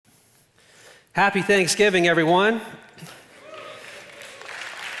Happy Thanksgiving, everyone.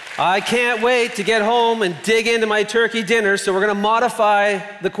 I can't wait to get home and dig into my turkey dinner, so we're going to modify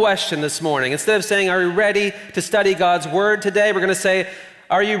the question this morning. Instead of saying, are you ready to study God's Word today? We're going to say,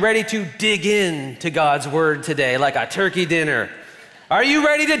 are you ready to dig into God's Word today, like a turkey dinner? Are you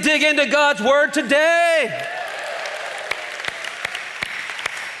ready to dig into God's Word today?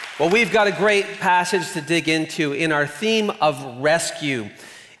 Well, we've got a great passage to dig into in our theme of rescue.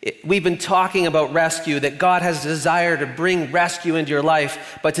 We've been talking about rescue, that God has a desire to bring rescue into your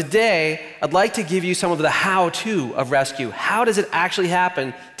life. But today, I'd like to give you some of the how-to of rescue. How does it actually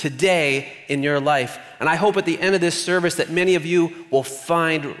happen today in your life? And I hope at the end of this service that many of you will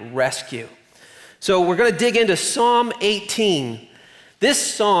find rescue. So we're going to dig into Psalm 18. This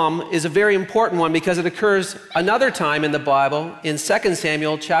psalm is a very important one because it occurs another time in the Bible in 2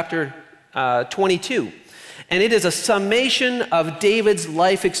 Samuel chapter 22. And it is a summation of David's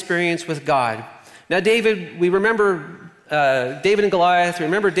life experience with God. Now, David, we remember David and Goliath, we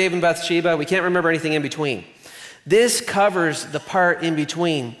remember David and Bathsheba, we can't remember anything in between. This covers the part in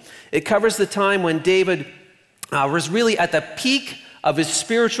between. It covers the time when David was really at the peak of his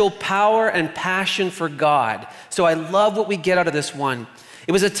spiritual power and passion for God. So I love what we get out of this one.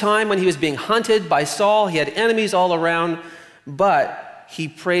 It was a time when he was being hunted by Saul, he had enemies all around, but he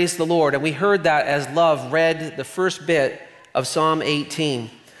praised the Lord, and we heard that as Love read the first bit of Psalm 18.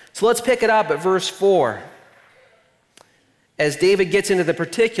 So let's pick it up at verse 4, as David gets into the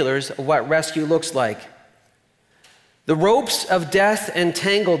particulars of what rescue looks like. The ropes of death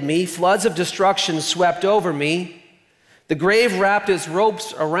entangled me, floods of destruction swept over me. The grave wrapped its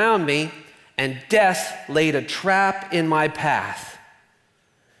ropes around me, and death laid a trap in my path.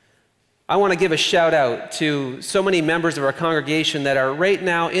 I want to give a shout out to so many members of our congregation that are right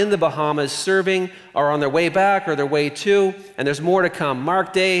now in the Bahamas serving, or on their way back or their way to, and there's more to come.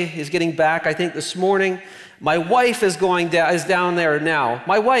 Mark Day is getting back, I think, this morning. My wife is down there now.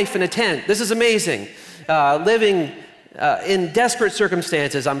 My wife in a tent. This is amazing. Living in desperate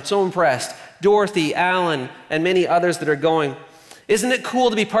circumstances. I'm so impressed. Dorothy, Alan, and many others that are going. Isn't it cool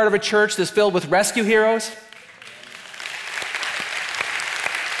to be part of a church that's filled with rescue heroes?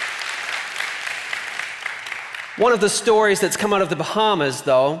 One of the stories that's come out of the Bahamas,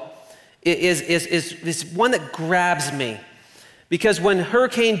 though, is one that grabs me. Because when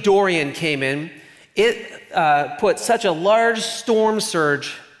Hurricane Dorian came in, it put such a large storm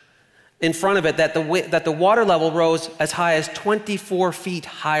surge in front of it that the water level rose as high as 24 feet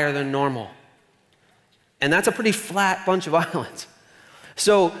higher than normal. And that's a pretty flat bunch of islands.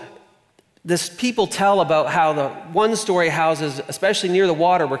 So this people tell about how the one-story houses, especially near the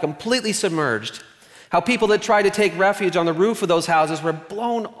water, were completely submerged. How people that tried to take refuge on the roof of those houses were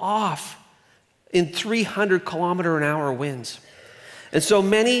blown off in 300-kilometer-an-hour winds. And so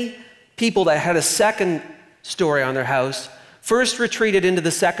many people that had a second story on their house first retreated into the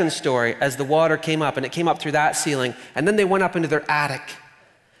second story as the water came up, and it came up through that ceiling, and then they went up into their attic.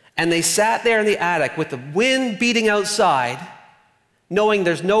 And they sat there in the attic with the wind beating outside, knowing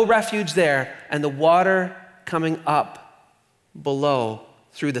there's no refuge there, and the water coming up below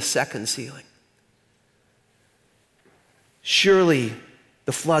through the second ceiling. Surely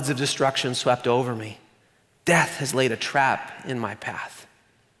the floods of destruction swept over me. Death has laid a trap in my path.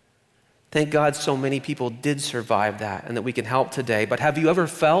 Thank God so many people did survive that and that we can help today. But have you ever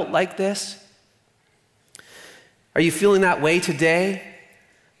felt like this? Are you feeling that way today?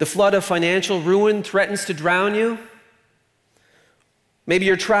 The flood of financial ruin threatens to drown you. Maybe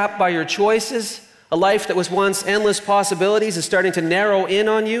you're trapped by your choices. A life that was once endless possibilities is starting to narrow in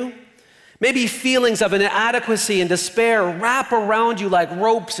on you. Maybe feelings of inadequacy and despair wrap around you like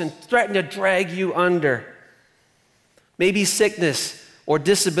ropes and threaten to drag you under. Maybe sickness or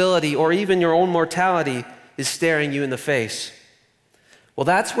disability or even your own mortality is staring you in the face. Well,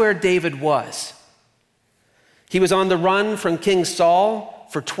 that's where David was. He was on the run from King Saul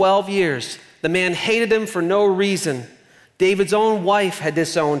for 12 years. The man hated him for no reason. David's own wife had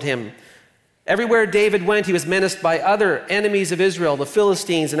disowned him. Everywhere David went, he was menaced by other enemies of Israel, the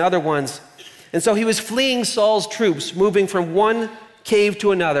Philistines and other ones. And so he was fleeing Saul's troops, moving from one cave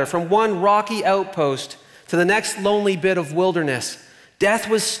to another, from one rocky outpost to the next lonely bit of wilderness. Death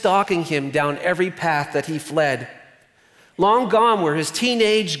was stalking him down every path that he fled. Long gone were his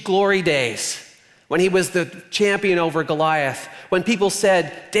teenage glory days, when he was the champion over Goliath, when people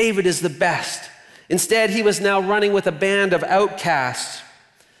said, David is the best. Instead, he was now running with a band of outcasts.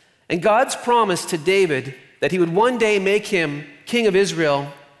 And God's promise to David that he would one day make him king of Israel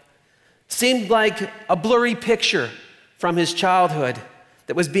seemed like a blurry picture from his childhood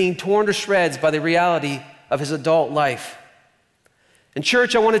that was being torn to shreds by the reality of his adult life. And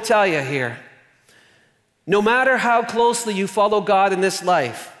church, I want to tell you here, No matter how closely you follow God in this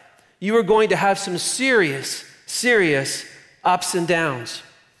life, you are going to have some serious, serious ups and downs.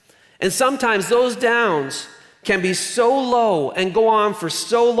 And sometimes those downs can be so low and go on for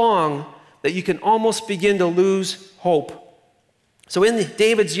so long that you can almost begin to lose hope. So in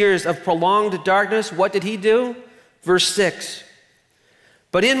David's years of prolonged darkness, what did he do? Verse 6.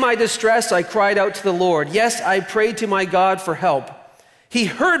 But in my distress I cried out to the Lord. Yes, I prayed to my God for help. He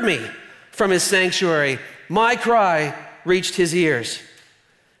heard me from his sanctuary. My cry reached his ears.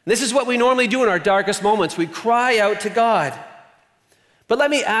 And this is what we normally do in our darkest moments. We cry out to God. But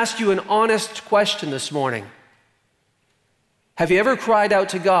let me ask you an honest question this morning. Have you ever cried out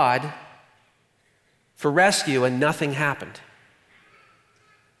to God for rescue and nothing happened?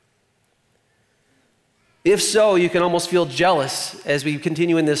 If so, you can almost feel jealous as we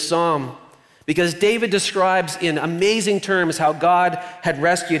continue in this psalm, because David describes in amazing terms how God had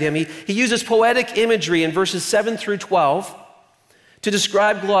rescued him. He uses poetic imagery in verses 7 through 12 to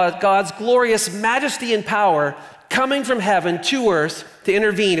describe God's glorious majesty and power coming from heaven to earth to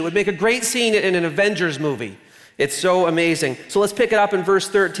intervene. It would make a great scene in an Avengers movie. It's so amazing. So let's pick it up in verse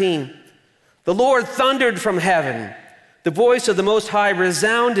 13. The Lord thundered from heaven. The voice of the Most High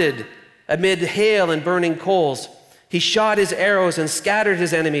resounded amid hail and burning coals. He shot his arrows and scattered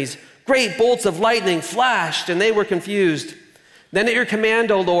his enemies. Great bolts of lightning flashed, and they were confused. Then at your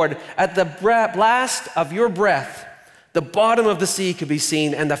command, O Lord, at the blast of your breath, the bottom of the sea could be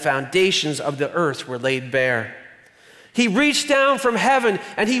seen, and the foundations of the earth were laid bare. He reached down from heaven,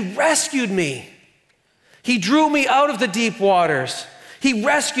 and he rescued me. He drew me out of the deep waters. He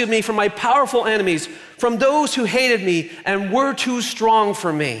rescued me from my powerful enemies, from those who hated me and were too strong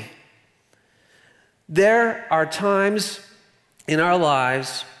for me. There are times in our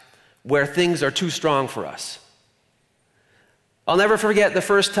lives where things are too strong for us. I'll never forget the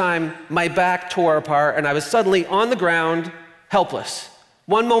first time my back tore apart and I was suddenly on the ground, helpless.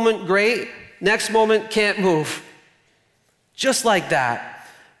 One moment, great. Next moment, can't move. Just like that.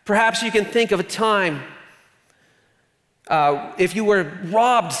 Perhaps you can think of a time if you were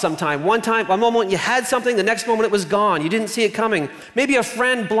robbed sometime. One moment you had something, the next moment it was gone. You didn't see it coming. Maybe a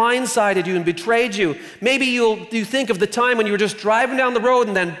friend blindsided you and betrayed you. Maybe you think of the time when you were just driving down the road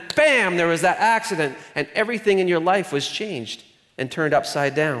and then bam, there was that accident and everything in your life was changed and turned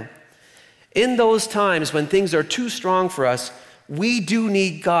upside down. In those times when things are too strong for us, we do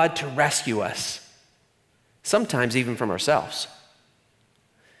need God to rescue us. Sometimes even from ourselves.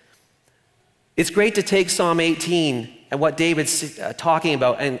 It's great to take Psalm 18 and what David's talking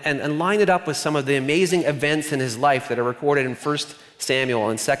about and line it up with some of the amazing events in his life that are recorded in 1 Samuel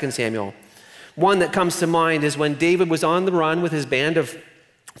and 2 Samuel. One that comes to mind is when David was on the run with his band of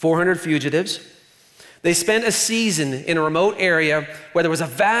 400 fugitives. They spent a season in a remote area where there was a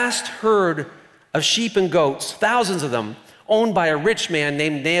vast herd of sheep and goats, thousands of them, owned by a rich man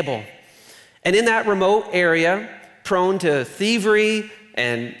named Nabal. And in that remote area, prone to thievery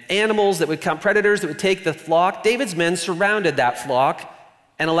and animals that would come, predators that would take the flock, David's men surrounded that flock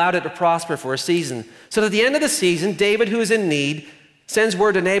and allowed it to prosper for a season. So at the end of the season, David, who is in need, sends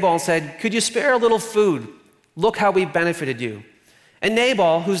word to Nabal and said, could you spare a little food? Look how we benefited you. And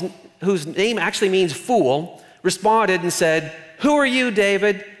Nabal, whose name actually means fool, responded and said, who are you,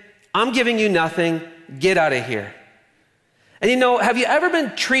 David? I'm giving you nothing. Get out of here. And you know, have you ever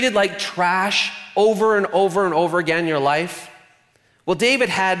been treated like trash over and over and over again in your life? Well, David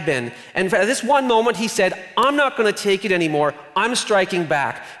had been. And at this one moment, he said, I'm not going to take it anymore. I'm striking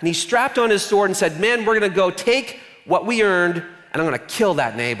back. And he strapped on his sword and said, men, we're going to go take what we earned, and I'm going to kill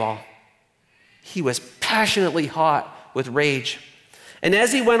that Nabal. He was passionately hot with rage. And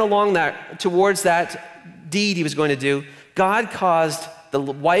as he went along towards that deed he was going to do, God caused the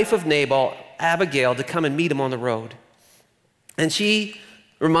wife of Nabal, Abigail, to come and meet him on the road. And she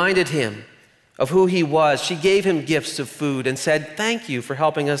reminded him of who he was. She gave him gifts of food and said, thank you for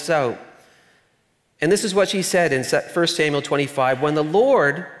helping us out. And this is what she said in 1 Samuel 25, when the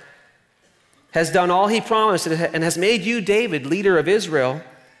Lord has done all he promised and has made you, David, leader of Israel,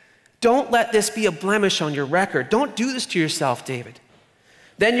 don't let this be a blemish on your record. Don't do this to yourself, David.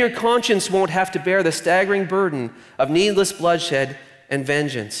 Then your conscience won't have to bear the staggering burden of needless bloodshed and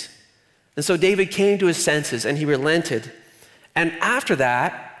vengeance. And so David came to his senses and he relented. And after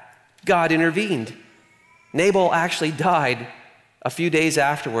that, God intervened. Nabal actually died a few days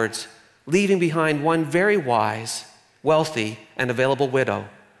afterwards, leaving behind one very wise, wealthy, and available widow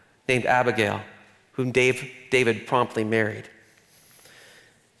named Abigail, whom David promptly married.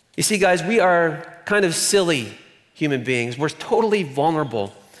 You see, guys, we are kind of silly human beings. We're totally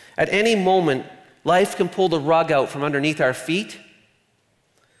vulnerable. At any moment, life can pull the rug out from underneath our feet,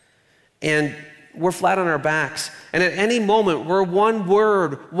 and we're flat on our backs. And at any moment, we're one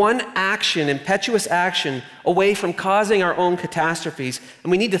word, one action, impetuous action, away from causing our own catastrophes.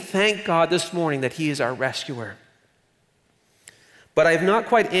 And we need to thank God this morning that He is our rescuer. But I have not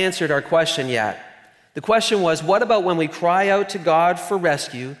quite answered our question yet. The question was, what about when we cry out to God for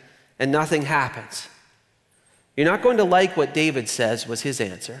rescue and nothing happens? You're not going to like what David says was his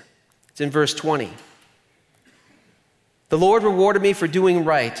answer. It's in verse 20. The Lord rewarded me for doing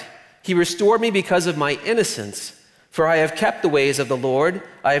right. He restored me because of my innocence. For I have kept the ways of the Lord.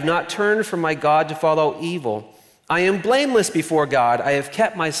 I have not turned from my God to follow evil. I am blameless before God. I have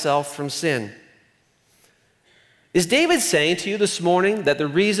kept myself from sin. Is David saying to you this morning that the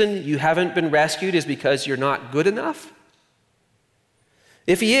reason you haven't been rescued is because you're not good enough?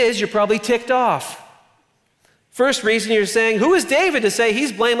 If he is, you're probably ticked off. First reason, you're saying, who is David to say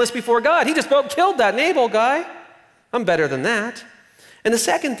he's blameless before God? He just about killed that Nabal guy. I'm better than that. And the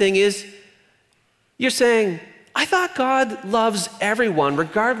second thing is, you're saying, I thought God loves everyone,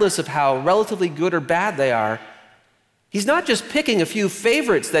 regardless of how relatively good or bad they are. He's not just picking a few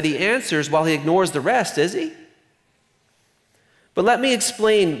favorites that he answers while he ignores the rest, is he? But let me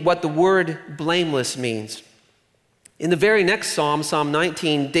explain what the word blameless means. In the very next psalm, Psalm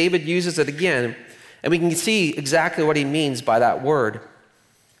 19, David uses it again, and we can see exactly what he means by that word.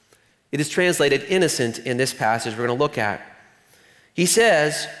 It is translated innocent in this passage we're going to look at. He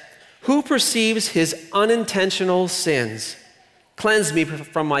says, who perceives his unintentional sins? Cleanse me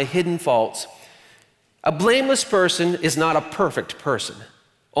from my hidden faults. A blameless person is not a perfect person.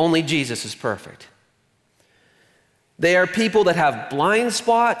 Only Jesus is perfect. They are people that have blind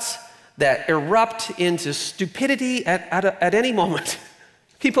spots that erupt into stupidity at any moment.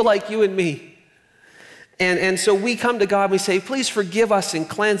 People like you and me. And so we come to God and we say, please forgive us and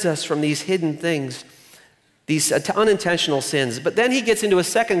cleanse us from these hidden things, these unintentional sins. But then he gets into a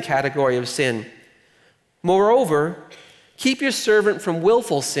second category of sin. Moreover, keep your servant from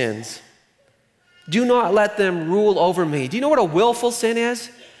willful sins. Do not let them rule over me. Do you know what a willful sin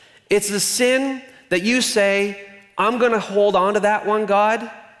is? It's the sin that you say, I'm going to hold on to that one,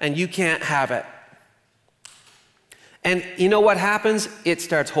 God, and you can't have it. And you know what happens? It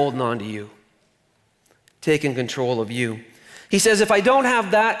starts holding on to you, taking control of you. He says, if I don't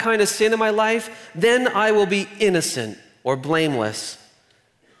have that kind of sin in my life, then I will be innocent or blameless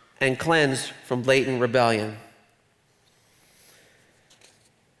and cleansed from blatant rebellion.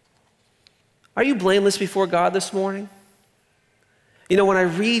 Are you blameless before God this morning? You know, when I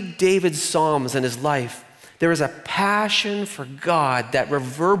read David's Psalms and his life, there is a passion for God that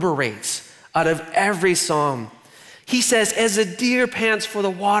reverberates out of every psalm. He says, as a deer pants for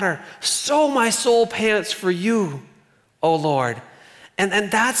the water, so my soul pants for you, O Lord. And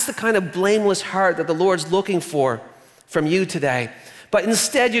that's the kind of blameless heart that the Lord's looking for from you today. But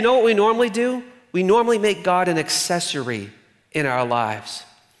instead, you know what we normally do? We normally make God an accessory in our lives.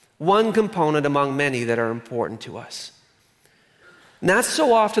 One component among many that are important to us. And that's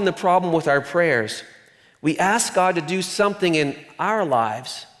so often the problem with our prayers. We ask God to do something in our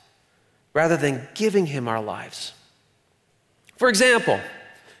lives rather than giving him our lives. For example,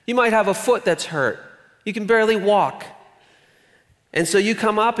 you might have a foot that's hurt. You can barely walk. And so you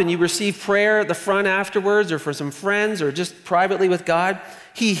come up and you receive prayer at the front afterwards or for some friends or just privately with God.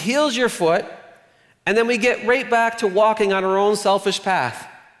 He heals your foot, and then we get right back to walking on our own selfish path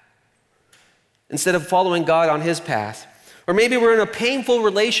instead of following God on his path. Or maybe we're in a painful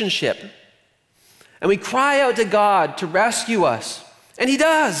relationship and we cry out to God to rescue us, and he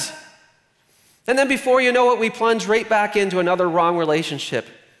does. And then before you know it, we plunge right back into another wrong relationship.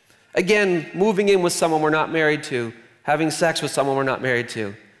 Again, moving in with someone we're not married to, having sex with someone we're not married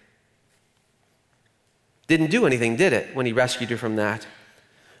to. Didn't do anything, did it, when he rescued you from that?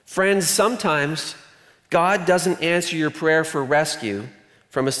 Friends, sometimes God doesn't answer your prayer for rescue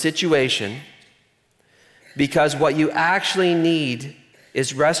from a situation because what you actually need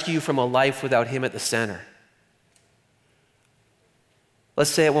is rescue from a life without him at the center. Let's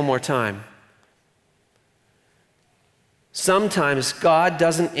say it one more time. Sometimes God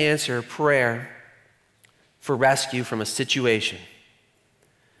doesn't answer prayer for rescue from a situation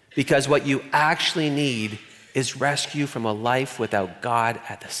because what you actually need is rescue from a life without God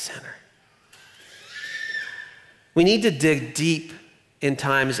at the center. We need to dig deep in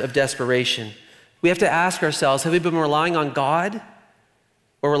times of desperation. We have to ask ourselves, have we been relying on God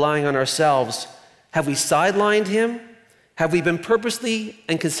or relying on ourselves? Have we sidelined him? Have we been purposely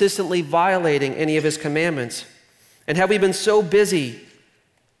and consistently violating any of his commandments? And have we been so busy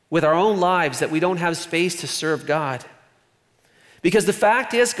with our own lives that we don't have space to serve God? Because the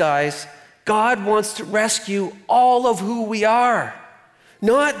fact is, guys, God wants to rescue all of who we are.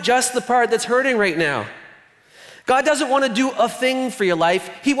 not just the part that's hurting right now. God doesn't want to do a thing for your life.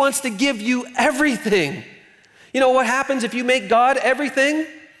 He wants to give you everything. You know what happens if you make God everything?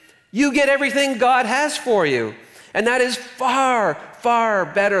 You get everything God has for you. And that is far, far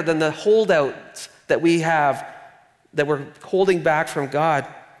better than the holdouts that we have, that we're holding back from God.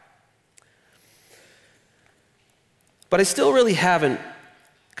 But I still really haven't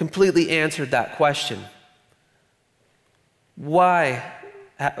completely answered that question. Why?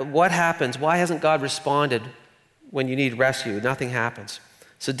 What happens? Why hasn't God responded when you need rescue? Nothing happens.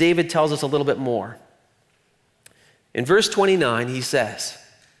 So David tells us a little bit more. In verse 29, he says,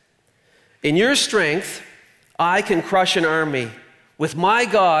 "In your strength, I can crush an army. With my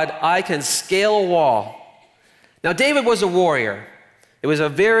God, I can scale a wall." Now, David was a warrior. It was a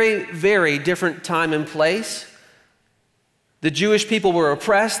very, very different time and place. The Jewish people were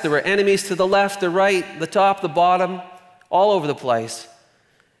oppressed. There were enemies to the left, the right, the top, the bottom, all over the place.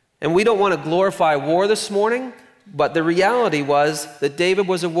 And we don't want to glorify war this morning, but the reality was that David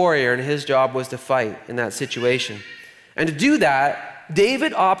was a warrior and his job was to fight in that situation. And to do that,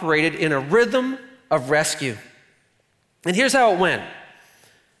 David operated in a rhythm of rescue. And here's how it went.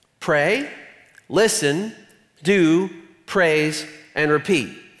 Pray, listen, do, praise, and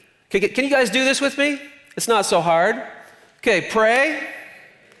repeat. Can you guys do this with me? It's not so hard. Okay, pray,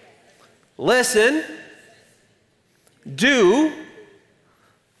 listen, do,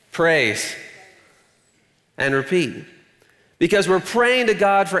 praise, and repeat. Because we're praying to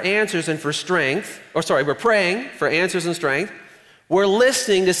God for answers and for strength. We're praying for answers and strength. We're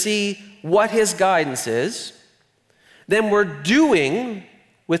listening to see what His guidance is. Then we're doing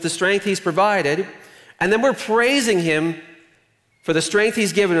with the strength He's provided. And then we're praising Him for the strength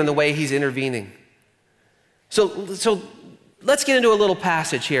He's given and the way He's intervening. So let's get into a little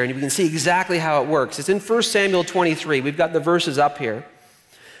passage here, and you can see exactly how it works. It's in 1 Samuel 23. We've got the verses up here.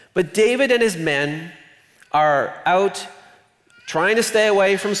 But David and his men are out trying to stay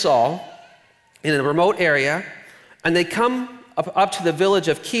away from Saul in a remote area, and they come up to the village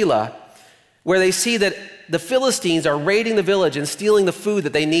of Keilah, where they see that the Philistines are raiding the village and stealing the food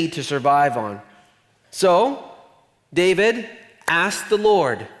that they need to survive on. So David asked the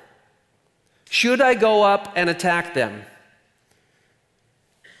Lord, "Should I go up and attack them?"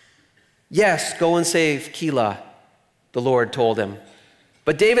 "Yes, go and save Keilah," the Lord told him.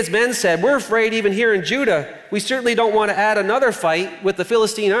 But David's men said, "We're afraid even here in Judah. We certainly don't want to add another fight with the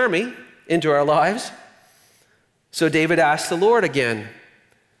Philistine army into our lives." So David asked the Lord again.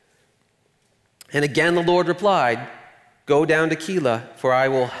 And again the Lord replied, "Go down to Keilah, for I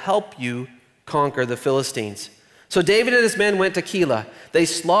will help you conquer the Philistines." So David and his men went to Keilah. They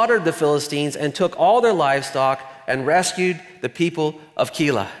slaughtered the Philistines and took all their livestock and rescued the people of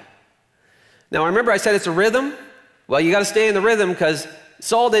Keilah. Now remember I said it's a rhythm? Well, you got to stay in the rhythm because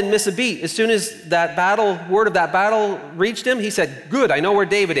Saul didn't miss a beat. As soon as word of that battle reached him, he said, "Good, I know where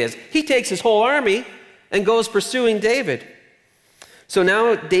David is." He takes his whole army and goes pursuing David. So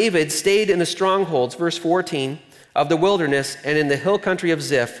now David stayed in the strongholds, verse 14, of the wilderness and in the hill country of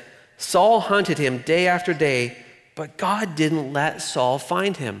Ziph. Saul hunted him day after day, but God didn't let Saul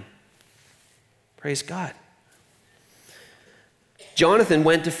find him. Praise God. Jonathan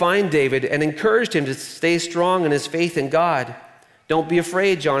went to find David and encouraged him to stay strong in his faith in God. "Don't be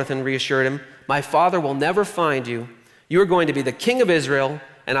afraid," Jonathan reassured him. "My father will never find you. You are going to be the king of Israel,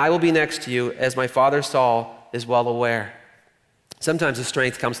 and I will be next to you, as my father Saul is well aware." Sometimes the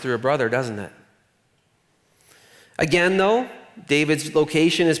strength comes through a brother, doesn't it? Again, though, David's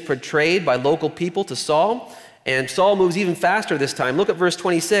location is portrayed by local people to Saul, and Saul moves even faster this time. Look at verse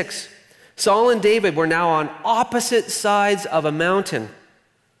 26. Saul and David were now on opposite sides of a mountain,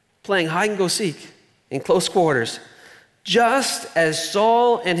 playing hide-and-go-seek in close quarters. Just as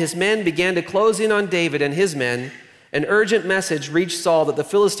Saul and his men began to close in on David and his men, an urgent message reached Saul that the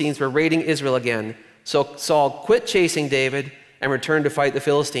Philistines were raiding Israel again. So Saul quit chasing David and returned to fight the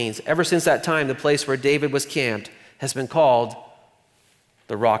Philistines. Ever since that time, the place where David was camped has been called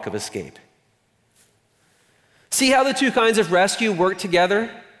the Rock of Escape. See how the two kinds of rescue work together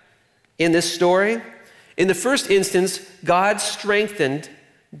in this story? In the first instance, God strengthened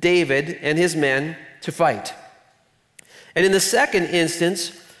David and his men to fight. And in the second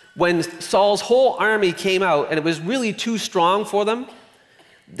instance, when Saul's whole army came out and it was really too strong for them,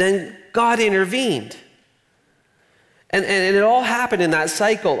 then God intervened. And it all happened in that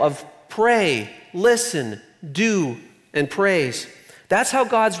cycle of pray, listen, do, and praise. That's how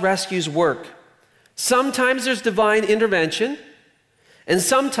God's rescues work. Sometimes there's divine intervention, and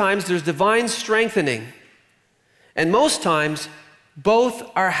sometimes there's divine strengthening. And most times, both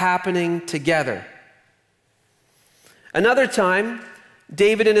are happening together. Another time,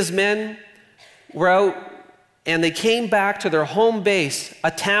 David and his men were out, and they came back to their home base,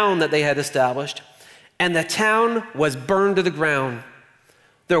 a town that they had established, and the town was burned to the ground.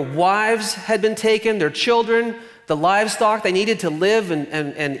 Their wives had been taken, their children, the livestock they needed to live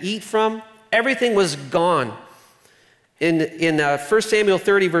and eat from, everything was gone. In 1 Samuel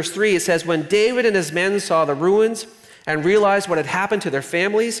 30, verse 3, it says, when David and his men saw the ruins and realized what had happened to their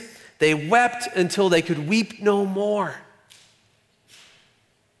families, they wept until they could weep no more.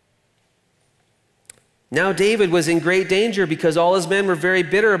 Now David was in great danger because all his men were very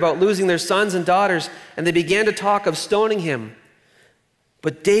bitter about losing their sons and daughters, and they began to talk of stoning him.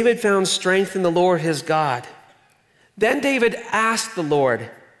 But David found strength in the Lord his God. Then David asked the Lord,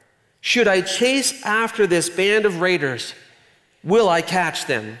 should I chase after this band of raiders? Will I catch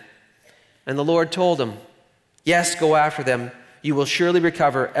them? And the Lord told him, yes, go after them. You will surely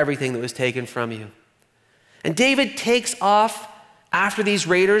recover everything that was taken from you. And David takes off after these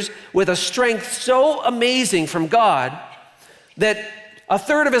raiders with a strength so amazing from God that a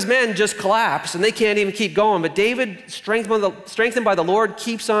third of his men just collapse and they can't even keep going. But David, strengthened by the Lord,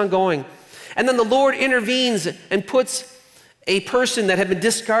 keeps on going. And then the Lord intervenes and puts a person that had been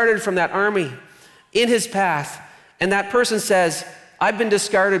discarded from that army in his path. And that person says, I've been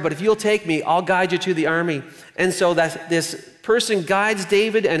discarded, but if you'll take me, I'll guide you to the army. And so that this person guides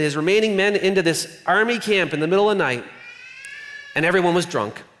David and his remaining men into this army camp in the middle of the night. And everyone was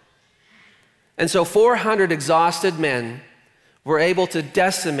drunk. And so 400 exhausted men were able to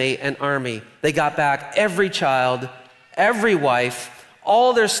decimate an army. They got back every child, every wife,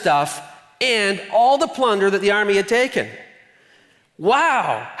 all their stuff, and all the plunder that the army had taken.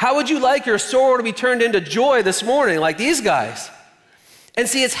 Wow, how would you like your sorrow to be turned into joy this morning like these guys? And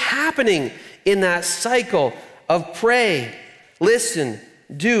see, it's happening in that cycle of pray, listen,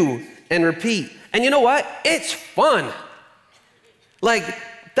 do, and repeat. And you know what? It's fun. Like,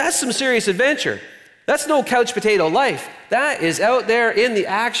 that's some serious adventure. That's no couch potato life. That is out there in the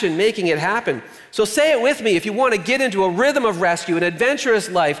action, making it happen. So say it with me. If you want to get into a rhythm of rescue, an adventurous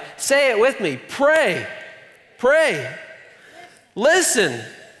life, say it with me. Pray, pray, listen,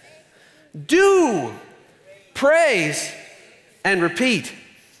 do, praise, and repeat.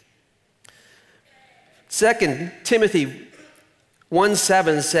 2 Timothy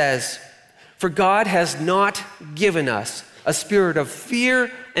 1:7 says, for God has not given us a spirit of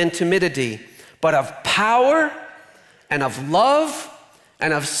fear and timidity, but of power and of love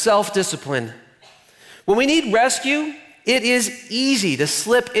and of self-discipline. When we need rescue, it is easy to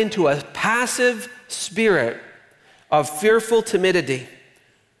slip into a passive spirit of fearful timidity.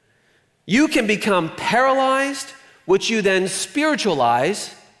 You can become paralyzed, which you then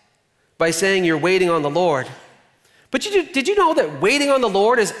spiritualize by saying you're waiting on the Lord. But did you know that waiting on the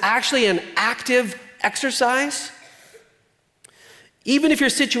Lord is actually an active exercise? Even if your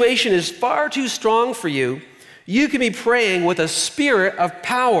situation is far too strong for you, you can be praying with a spirit of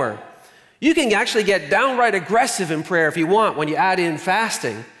power. You can actually get downright aggressive in prayer if you want when you add in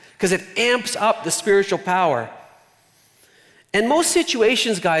fasting, because it amps up the spiritual power. And most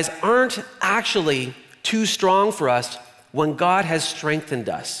situations, guys, aren't actually too strong for us when God has strengthened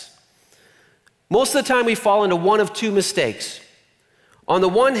us. Most of the time we fall into one of two mistakes. On the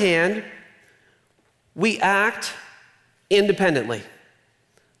one hand, we act independently.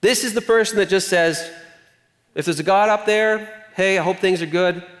 This is the person that just says, if there's a God up there, hey, I hope things are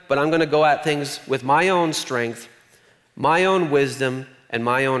good, but I'm going to go at things with my own strength, my own wisdom, and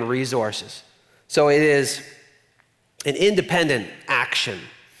my own resources. So it is an independent action.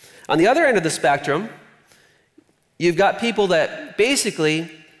 On the other end of the spectrum, you've got people that basically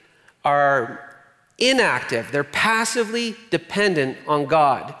are inactive. They're passively dependent on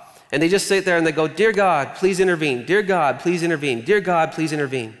God. And they just sit there and they go, dear God, please intervene. Dear God, please intervene. Dear God, please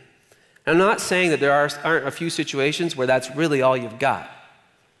intervene. I'm not saying that there aren't a few situations where that's really all you've got.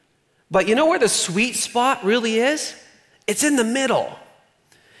 But you know where the sweet spot really is? It's in the middle.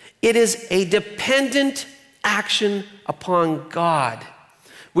 It is a dependent action upon God.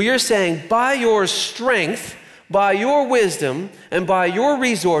 Where you're saying, by your strength, by your wisdom, and by your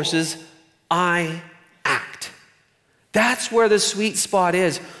resources, I act. That's where the sweet spot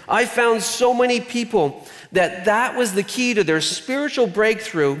is. I found so many people that was the key to their spiritual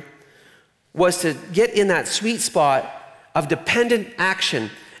breakthrough, was to get in that sweet spot of dependent action.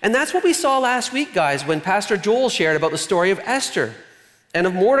 And that's what we saw last week, guys, when Pastor Joel shared about the story of Esther and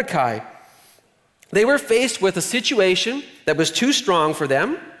of Mordecai. They were faced with a situation that was too strong for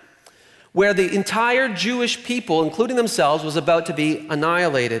them, where the entire Jewish people, including themselves, was about to be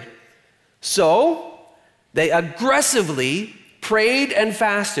annihilated. So they aggressively prayed and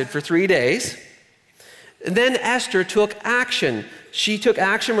fasted for 3 days. And then Esther took action She took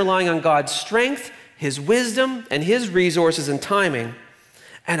action relying on God's strength, his wisdom, and his resources and timing.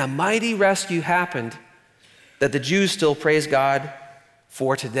 And a mighty rescue happened that the Jews still praise God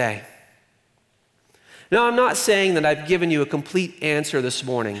for today. Now, I'm not saying that I've given you a complete answer this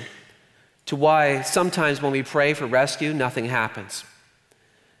morning to why sometimes when we pray for rescue, nothing happens.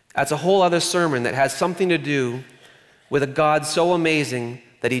 That's a whole other sermon that has something to do with a God so amazing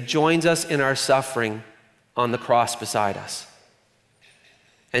that he joins us in our suffering on the cross beside us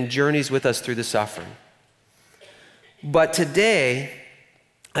and journeys with us through the suffering. But today,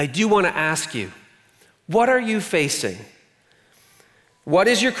 I do want to ask you, what are you facing? What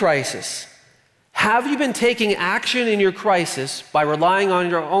is your crisis? Have you been taking action in your crisis by relying on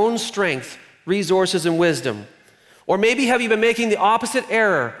your own strength, resources, and wisdom? Or maybe have you been making the opposite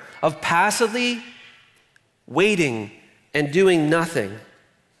error of passively waiting and doing nothing?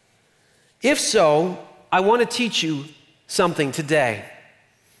 If so, I want to teach you something today.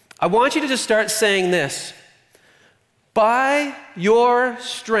 I want you to just start saying this: by your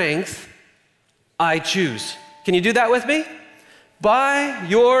strength, I choose. Can you do that with me? By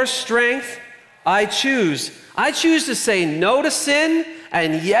your strength, I choose. I choose to say no to sin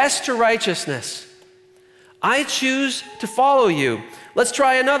and yes to righteousness. I choose to follow you. Let's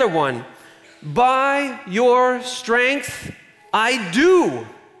try another one. By your strength, I do.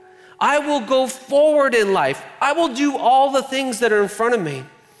 I will go forward in life. I will do all the things that are in front of me.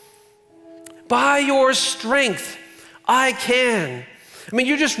 By your strength, I can. I mean,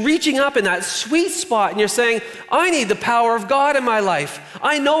 you're just reaching up in that sweet spot and you're saying, I need the power of God in my life.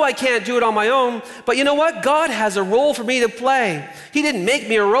 I know I can't do it on my own, but you know what? God has a role for me to play. He didn't make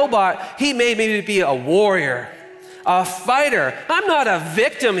me a robot. He made me to be a warrior, a fighter. I'm not a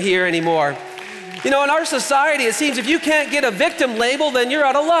victim here anymore. You know, in our society, it seems if you can't get a victim label, then you're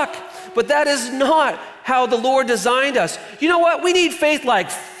out of luck. But that is not how the Lord designed us. You know what? We need faith like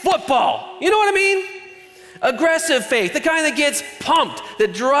football. You know what I mean? Aggressive faith, the kind that gets pumped,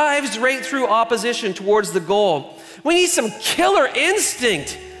 that drives right through opposition towards the goal. We need some killer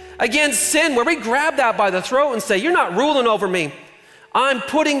instinct against sin where we grab that by the throat and say, you're not ruling over me. I'm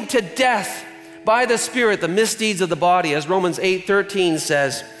putting to death by the Spirit the misdeeds of the body, as Romans 8:13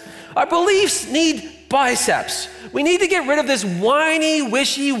 says. Our beliefs need biceps. We need to get rid of this whiny,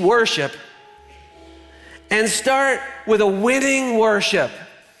 wishy worship and start with a winning worship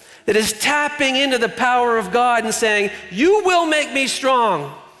that is tapping into the power of God and saying, you will make me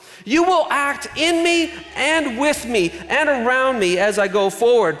strong. You will act in me and with me and around me as I go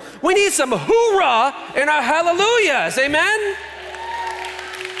forward. We need some hoorah in our hallelujahs, amen?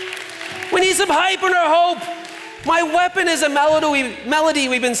 We need some hype in our hope. My weapon is a melody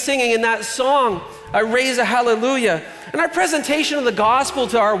we've been singing in that song, I Raise a Hallelujah. And our presentation of the gospel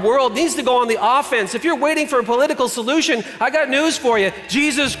to our world needs to go on the offense. If you're waiting for a political solution, I got news for you.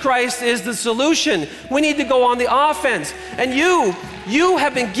 Jesus Christ is the solution. We need to go on the offense. And you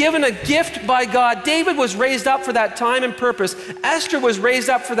have been given a gift by God. David was raised up for that time and purpose. Esther was raised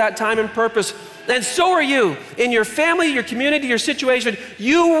up for that time and purpose. And so are you. In your family, your community, your situation,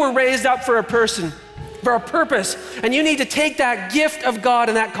 you were raised up for a person, for a purpose. And you need to take that gift of God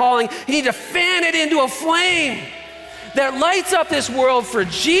and that calling, you need to fan it into a flame that lights up this world for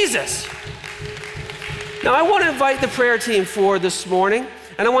Jesus. Now, I want to invite the prayer team forward this morning,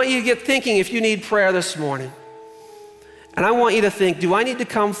 and I want you to get thinking if you need prayer this morning. And I want you to think, do I need to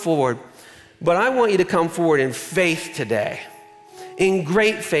come forward? But I want you to come forward in faith today, in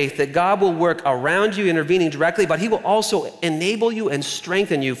great faith that God will work around you, intervening directly, but he will also enable you and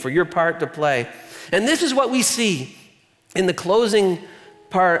strengthen you for your part to play. And this is what we see in the closing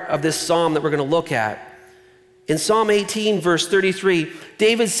part of this psalm that we're going to look at. In Psalm 18, verse 33,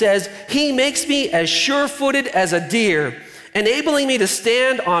 David says, he makes me as sure-footed as a deer, enabling me to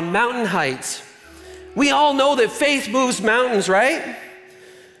stand on mountain heights. We all know that faith moves mountains, right?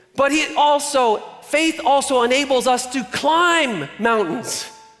 But faith also enables us to climb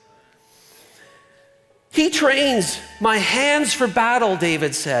mountains. He trains my hands for battle,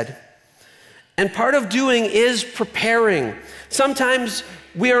 David said. And part of doing is preparing. Sometimes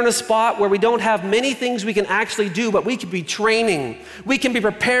we are in a spot where we don't have many things we can actually do, but we can be training. We can be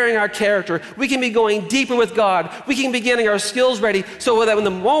preparing our character. We can be going deeper with God. We can be getting our skills ready so that when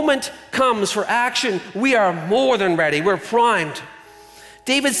the moment comes for action, we are more than ready. We're primed.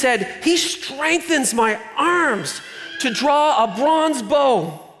 David said, he strengthens my arms to draw a bronze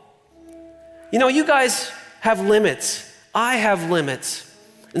bow. You know, you guys have limits. I have limits.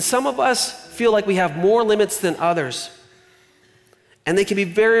 And some of us feel like we have more limits than others. And they can be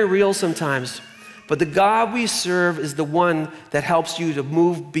very real sometimes. But the God we serve is the one that helps you to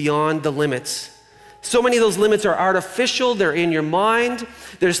move beyond the limits, So many of those limits are artificial. They're in your mind.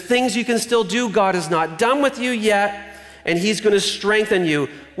 There's things you can still do. God is not done with you yet, and he's going to strengthen you.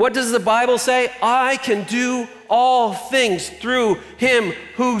 What does the Bible say? I can do all things through him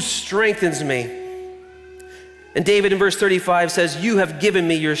who strengthens me. And David in verse 35 says, you have given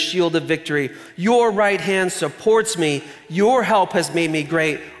me your shield of victory. Your right hand supports me. Your help has made me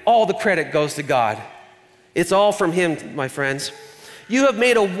great. All the credit goes to God. It's all from him, my friends. You have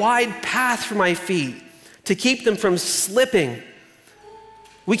made a wide path for my feet to keep them from slipping.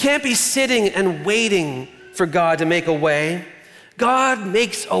 We can't be sitting and waiting for God to make a way. God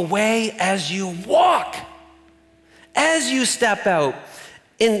makes a way as you walk, as you step out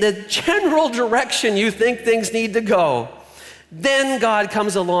in the general direction you think things need to go. Then God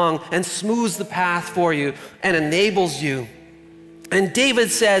comes along and smooths the path for you and enables you. And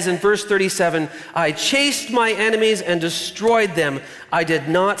David says in verse 37, I chased my enemies and destroyed them. I did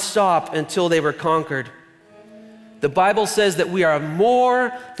not stop until they were conquered. The Bible says that we are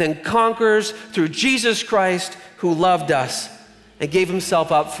more than conquerors through Jesus Christ, who loved us and gave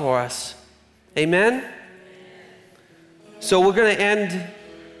himself up for us. Amen? So we're going to end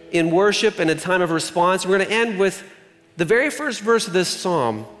in worship and a time of response. We're going to end with the very first verse of this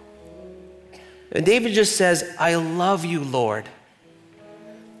psalm. And David just says, I love you, Lord.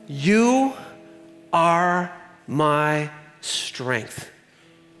 You are my strength.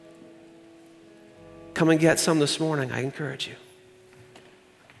 Come and get some this morning, I encourage you.